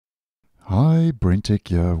Hi, BrenTech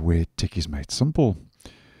here, where tech is made simple.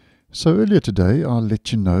 So earlier today, I'll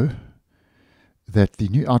let you know that the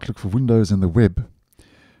new Outlook for Windows and the web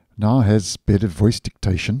now has better voice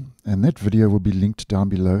dictation, and that video will be linked down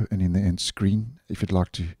below and in the end screen if you'd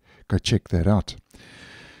like to go check that out.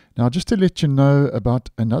 Now, just to let you know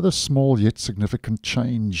about another small yet significant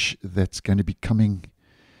change that's going to be coming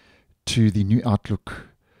to the new Outlook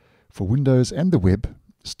for Windows and the web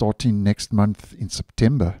starting next month in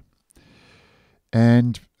September.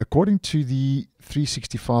 And according to the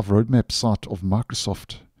 365 roadmap site of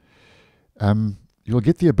Microsoft, you'll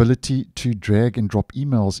get the ability to drag and drop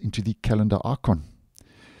emails into the calendar icon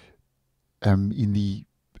in the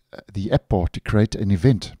app bar to create an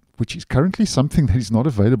event, which is currently something that is not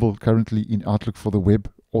available currently in Outlook for the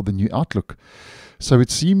web or the new Outlook. So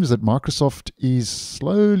it seems that Microsoft is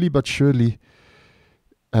slowly but surely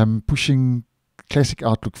pushing classic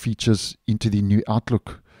Outlook features into the new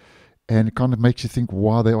Outlook. And it kind of makes you think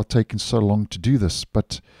why they are taking so long to do this.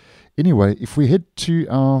 But anyway, if we head to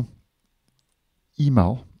our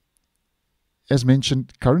email, as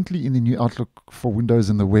mentioned, currently in the new Outlook for Windows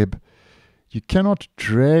and the web, you cannot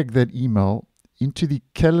drag that email into the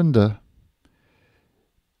calendar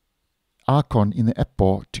icon in the app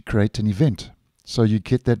bar to create an event. So you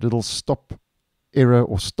get that little stop error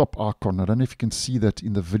or stop icon. I don't know if you can see that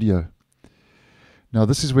in the video. Now,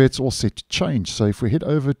 this is where it's all set to change. So if we head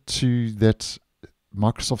over to that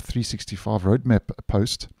Microsoft 365 roadmap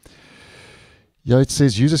post, it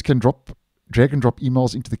says users can drag and drop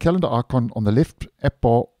emails into the calendar icon on the left app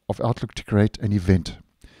bar of Outlook to create an event.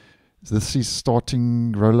 So this is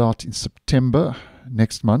starting rollout in September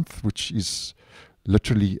next month, which is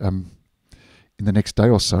literally in the next day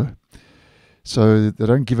or so. So they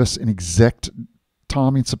don't give us an exact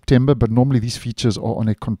time in September, but normally these features are on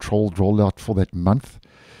a controlled rollout for that month,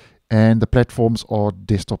 and the platforms are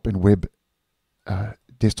desktop and web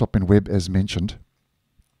as mentioned.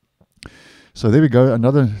 So there we go,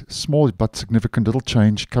 another small but significant little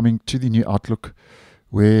change coming to the new Outlook,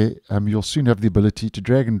 where you'll soon have the ability to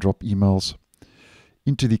drag and drop emails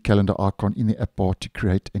into the calendar icon in the app bar to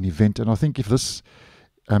create an event. And I think if this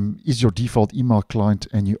is your default email client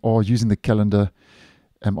and you are using the calendar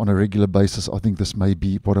on a regular basis, I think this may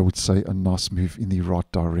be what I would say a nice move in the right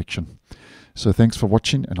direction. So thanks for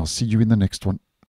watching, and I'll see you in the next one.